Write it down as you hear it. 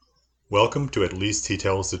Welcome to At Least He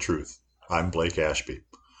Tells the Truth. I'm Blake Ashby.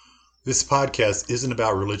 This podcast isn't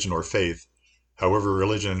about religion or faith. However,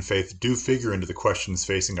 religion and faith do figure into the questions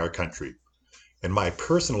facing our country. And my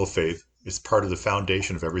personal faith is part of the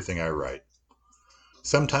foundation of everything I write.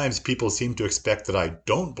 Sometimes people seem to expect that I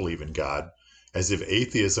don't believe in God, as if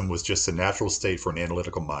atheism was just a natural state for an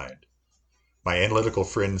analytical mind. My analytical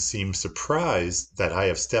friends seem surprised that I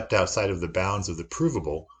have stepped outside of the bounds of the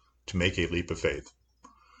provable to make a leap of faith.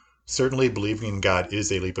 Certainly, believing in God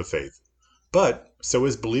is a leap of faith, but so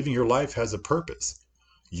is believing your life has a purpose.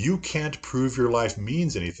 You can't prove your life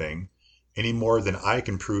means anything any more than I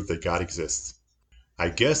can prove that God exists. I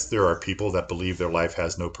guess there are people that believe their life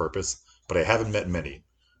has no purpose, but I haven't met many.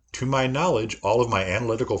 To my knowledge, all of my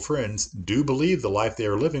analytical friends do believe the life they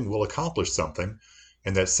are living will accomplish something,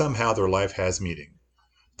 and that somehow their life has meaning.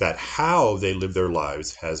 That how they live their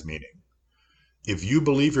lives has meaning. If you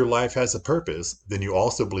believe your life has a purpose, then you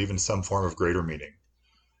also believe in some form of greater meaning.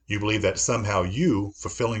 You believe that somehow you,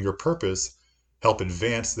 fulfilling your purpose, help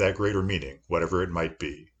advance that greater meaning, whatever it might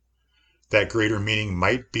be. That greater meaning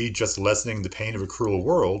might be just lessening the pain of a cruel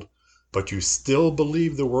world, but you still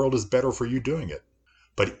believe the world is better for you doing it.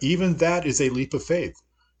 But even that is a leap of faith.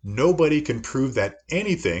 Nobody can prove that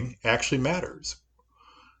anything actually matters.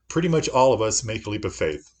 Pretty much all of us make a leap of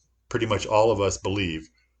faith. Pretty much all of us believe,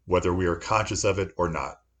 whether we are conscious of it or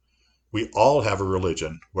not. We all have a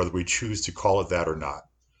religion, whether we choose to call it that or not.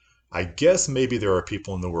 I guess maybe there are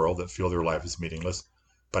people in the world that feel their life is meaningless,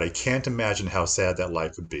 but I can't imagine how sad that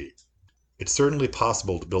life would be. It's certainly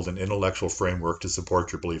possible to build an intellectual framework to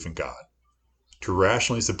support your belief in God, to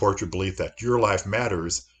rationally support your belief that your life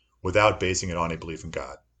matters without basing it on a belief in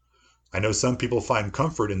God. I know some people find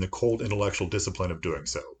comfort in the cold intellectual discipline of doing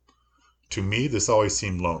so. To me, this always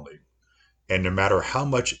seemed lonely. And no matter how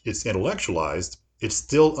much it's intellectualized, it's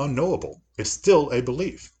still unknowable. It's still a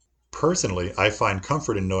belief. Personally, I find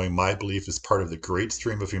comfort in knowing my belief is part of the great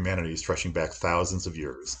stream of humanity stretching back thousands of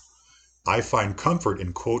years. I find comfort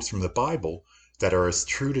in quotes from the Bible that are as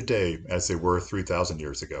true today as they were 3,000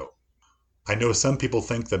 years ago. I know some people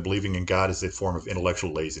think that believing in God is a form of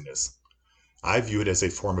intellectual laziness. I view it as a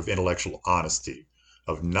form of intellectual honesty,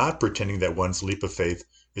 of not pretending that one's leap of faith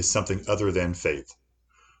is something other than faith.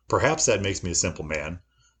 Perhaps that makes me a simple man,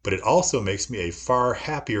 but it also makes me a far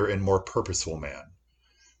happier and more purposeful man.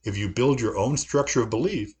 If you build your own structure of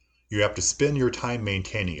belief, you have to spend your time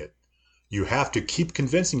maintaining it. You have to keep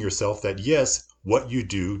convincing yourself that yes, what you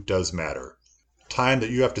do does matter. Time that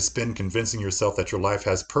you have to spend convincing yourself that your life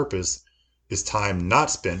has purpose is time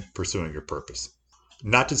not spent pursuing your purpose.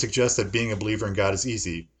 Not to suggest that being a believer in God is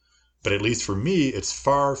easy, but at least for me, it's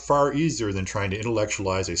far, far easier than trying to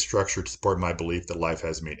intellectualize a structure to support my belief that life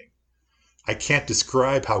has meaning. I can't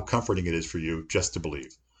describe how comforting it is for you just to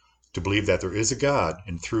believe that there is a God,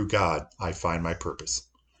 and through God, I find my purpose.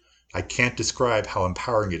 I can't describe how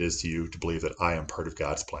empowering it is to you to believe that I am part of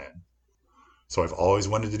God's plan. So I've always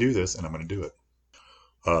wanted to do this, and I'm going to do it.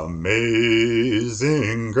 Amazing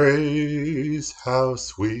grace, how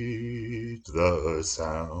sweet the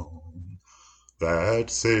sound that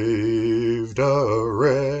saved a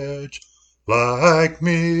wretch like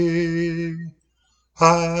me.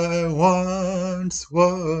 I once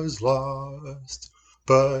was lost,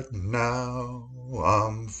 but now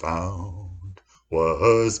I'm found.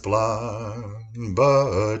 Was blind,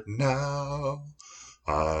 but now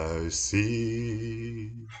I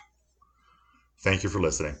see. Thank you for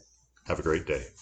listening. Have a great day.